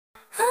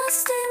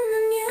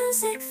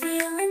music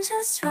feeling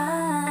just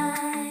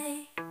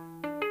right.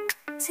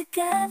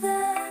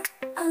 Together,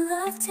 our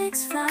love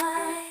takes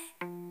flight.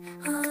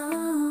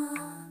 Oh.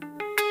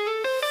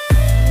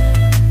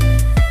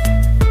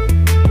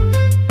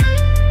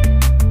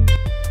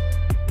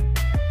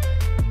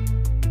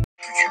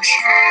走下，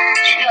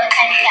只有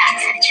台下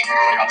才知道，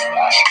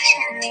视线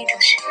里都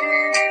是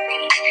你，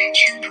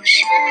全部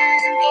是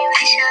你微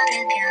笑的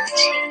表情。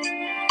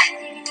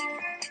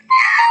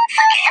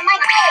Forget my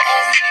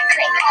grace,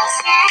 great grace,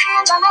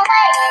 on my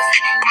ways.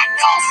 That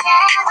taste,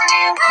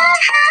 wondering why,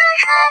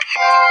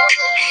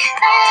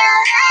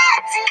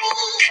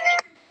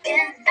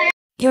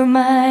 You're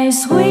my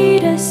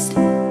sweetest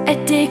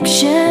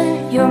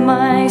addiction. You're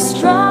my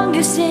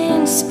strongest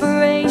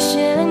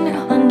inspiration,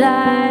 and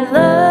I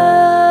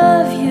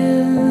love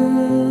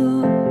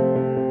you.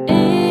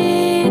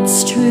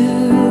 It's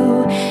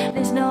true.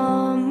 There's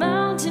no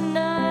mountain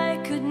I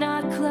could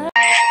not climb.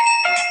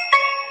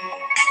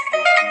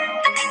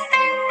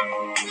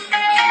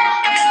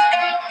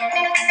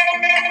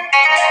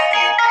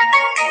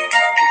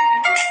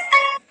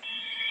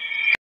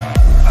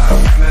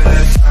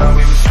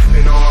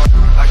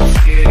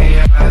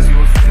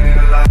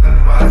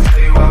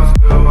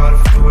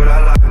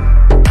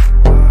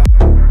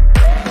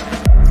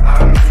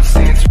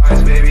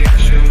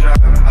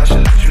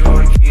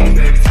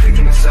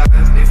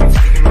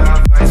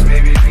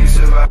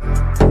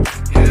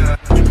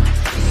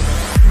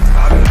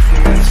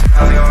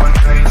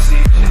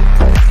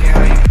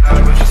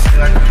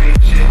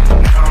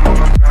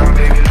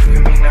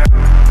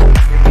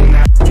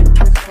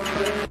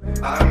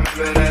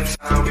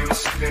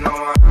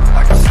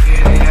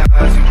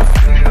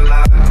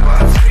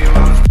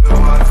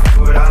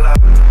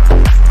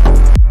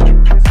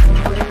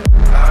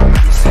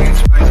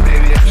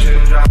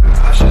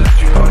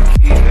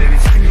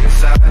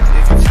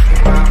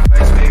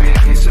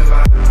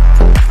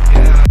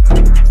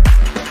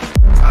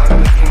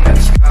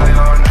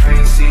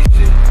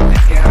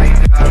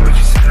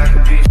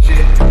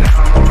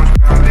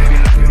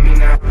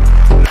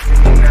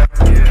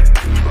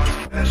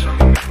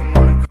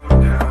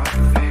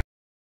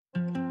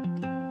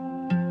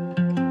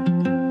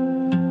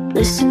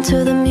 Listen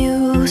to the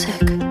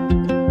music.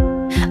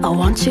 I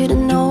want you to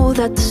know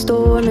that the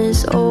storm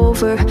is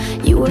over.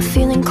 You were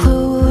feeling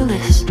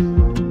clueless,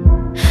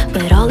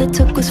 but all it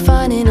took was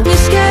finding a... You're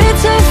scared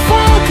to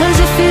fall cause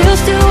it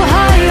feels too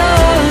high.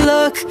 Oh,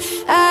 look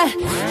at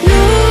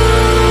you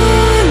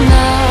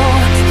now.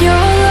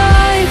 You're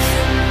alive.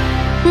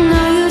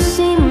 Now you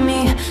see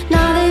me.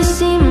 Now they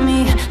see me.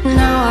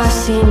 Now I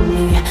see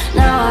me.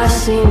 Now I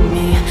see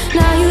me.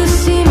 Now you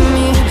see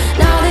me.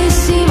 Now they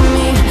see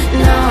me.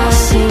 Now I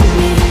see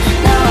me.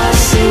 Now I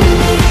see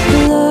me.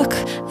 Look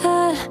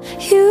at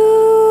you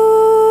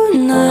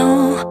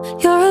now.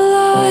 You're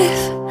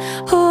alive.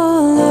 Oh,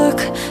 look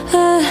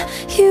at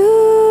you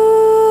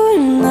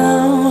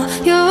now.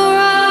 You're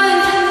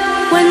right.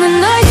 When the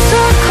nights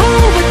are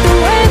cold but the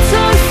weight's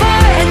on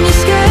fire, and you're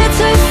scared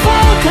to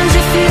fall cause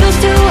it feels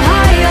too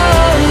high.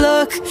 Oh,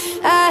 look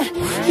at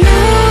you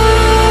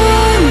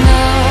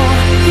now.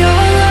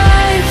 You're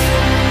alive.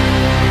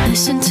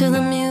 Listen to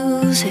the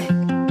music.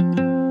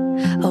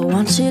 I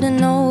want you to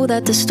know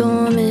that the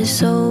storm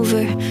is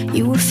over.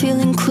 You were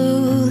feeling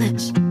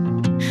clueless,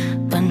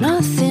 but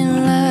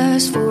nothing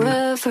lasts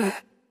forever.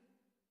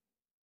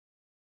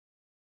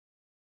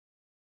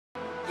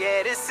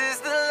 Yeah, this is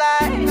the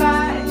life.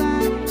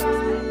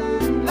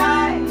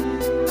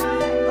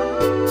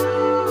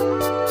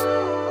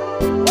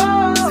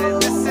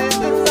 This is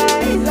the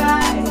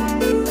life.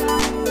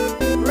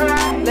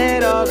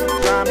 Let all the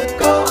drama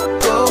go.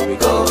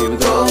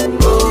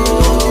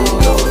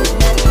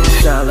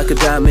 Shine like a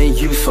diamond,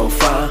 you so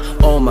fine.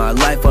 All my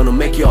life, wanna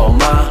make you all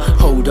mine.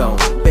 Hold on,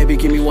 baby,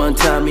 give me one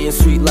time. Me and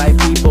sweet life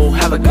people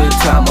have a good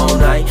time all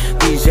night.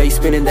 DJ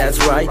spinning, that's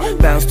right.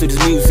 Bounce to this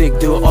music,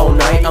 do it all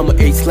night. I'm an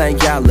A-slang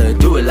gala,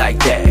 do it like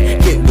that.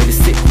 Get with it,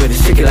 stick with it,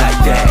 shake it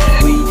like that.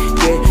 We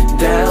get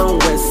down,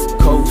 West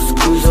Coast,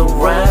 cruise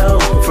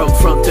around. From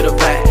front to the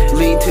back,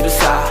 lean to the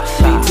side,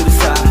 lean to the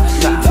side,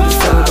 lean to the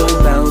side. Go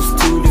bounce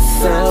to the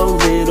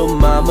sound, little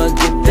mama,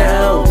 get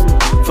down.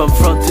 From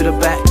front to the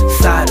back,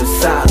 side to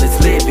side, let's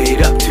live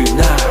it up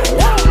tonight.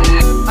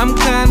 I'm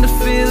kinda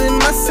feeling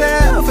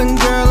myself, and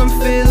girl, I'm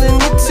feeling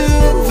it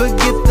too.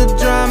 Forget the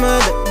drama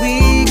that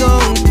we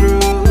going through,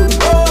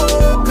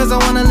 cause I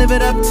wanna live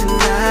it up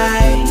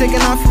tonight.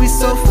 Taking off, we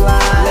so fly.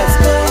 Let's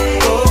go.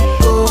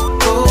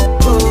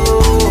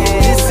 Yeah,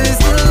 this is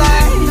the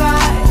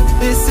life.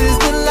 This is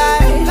the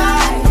life.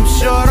 I'm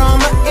short on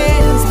my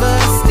ends, but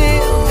I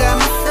still got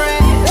my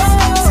friends.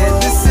 Said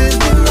this is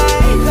the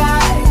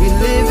life. We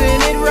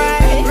living it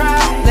right.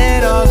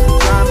 Let all the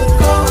drama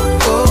go.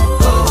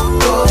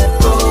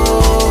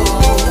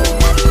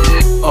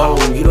 Oh,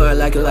 you know I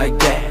like it like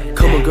that.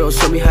 Come on, girl,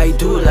 show me how you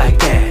do it like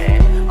that.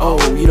 Oh,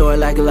 you know I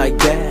like it like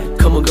that.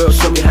 Come on, girl,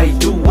 show me how you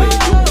do it.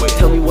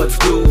 Tell me what's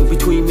new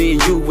between me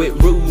and you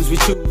with rules we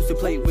choose to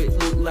play with.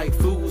 Look like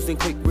fools and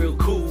click real